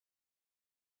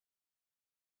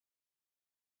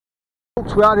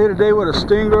Folks, we're out here today with a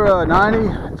Stinger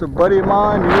 90. It's a buddy of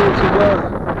mine. He uses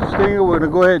a Stinger. We're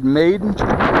going to go ahead and Maiden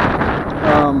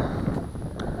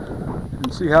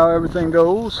and see how everything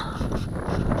goes.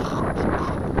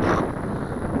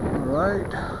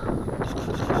 Alright,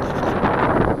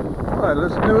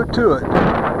 let's do it to it.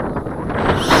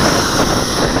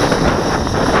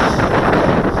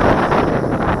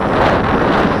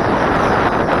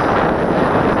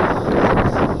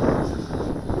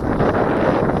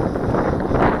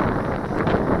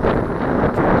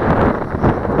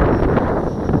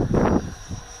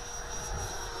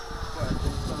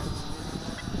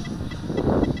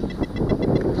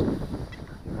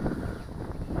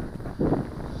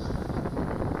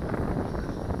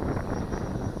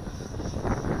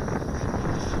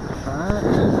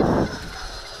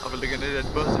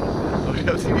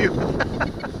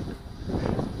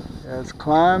 Yeah, it's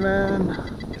climbing.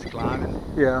 It's climbing?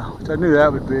 Yeah, which I knew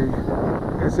that would be.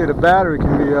 Like I say, the battery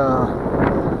can be,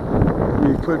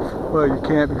 well, you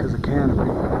can't because of canopy.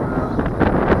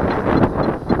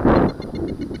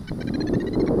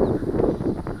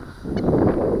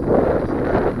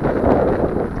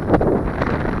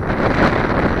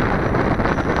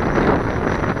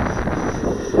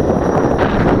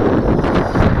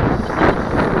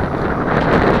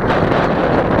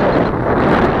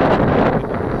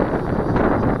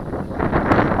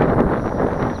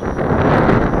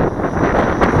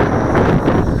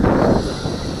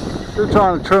 They're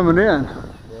trying to trim it in.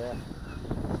 Yeah.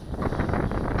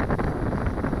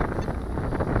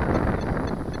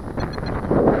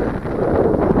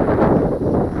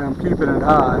 And I'm keeping it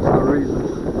high for a reason.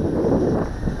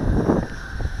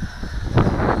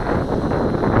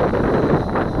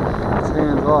 It's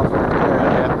hands off right there.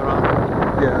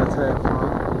 Yeah, that's half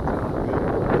throttle.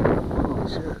 Oh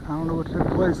shit, I don't know what took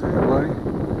place there, buddy.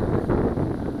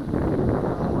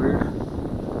 Weird.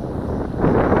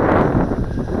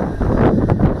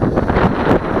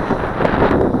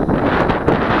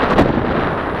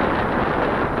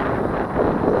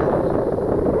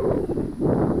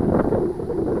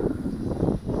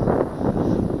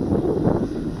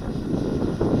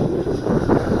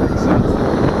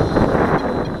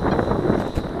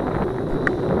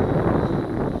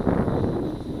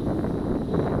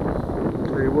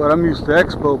 What I'm used to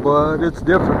Expo, bud. It's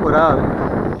different without it.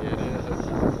 Yeah, it is.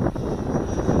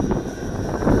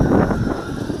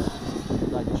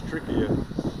 Like it's trickier.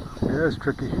 Yeah, it's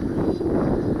tricky.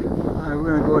 Alright,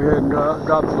 we're gonna go ahead and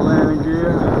drop the landing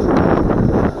gear.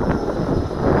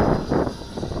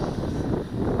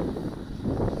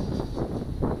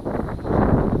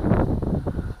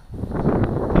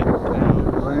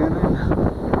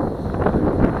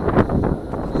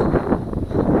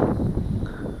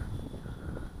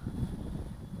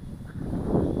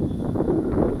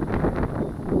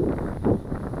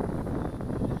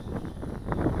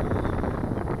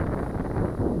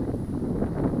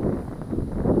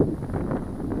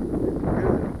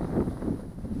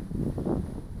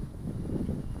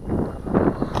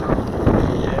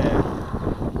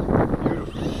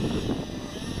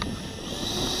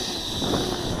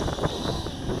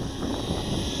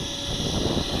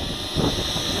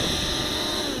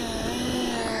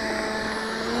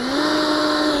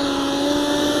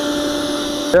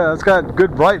 Yeah, it's got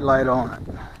good bright light on it.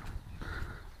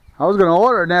 I was going to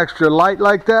order an extra light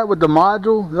like that with the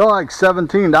module. They're like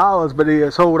 $17, but he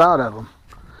sold out of them.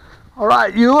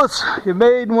 Alright, Euless, your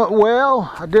Maiden went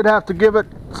well. I did have to give it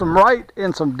some right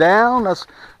and some down. That's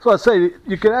what I say.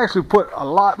 You can actually put a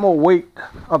lot more weight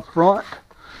up front.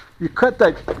 You cut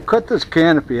this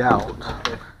canopy out.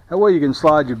 That way you can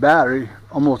slide your battery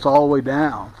almost all the way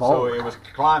down. Forward. So it was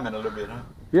climbing a little bit, huh?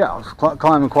 Yeah, it was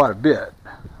climbing quite a bit.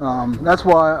 That's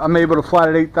why I'm able to fly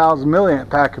at 8,000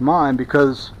 milliamp pack in mine,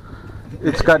 because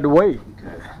it's got the weight,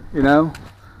 you know.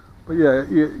 But yeah,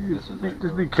 you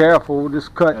just be careful.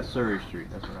 Just cut. That's Surrey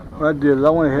Street. That's what I thought. What I did is I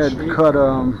went ahead and cut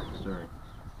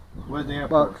Where's the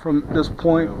airport? about from this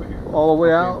point all the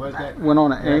way out. Went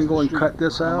on an angle and cut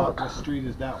this out. What street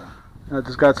is that one? I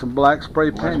just got some black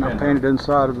spray paint. I painted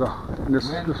inside of the. And this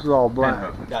is all black.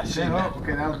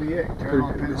 Okay, that'll be it.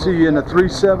 See you in the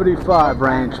 375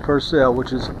 range per cell,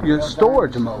 which is your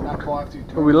storage mode.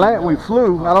 But we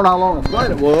flew. I don't know how long the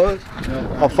flight it was.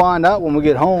 I'll find out when we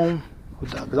get home.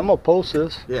 Because I'm gonna post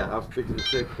this. Yeah, I was thinking to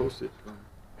say post it.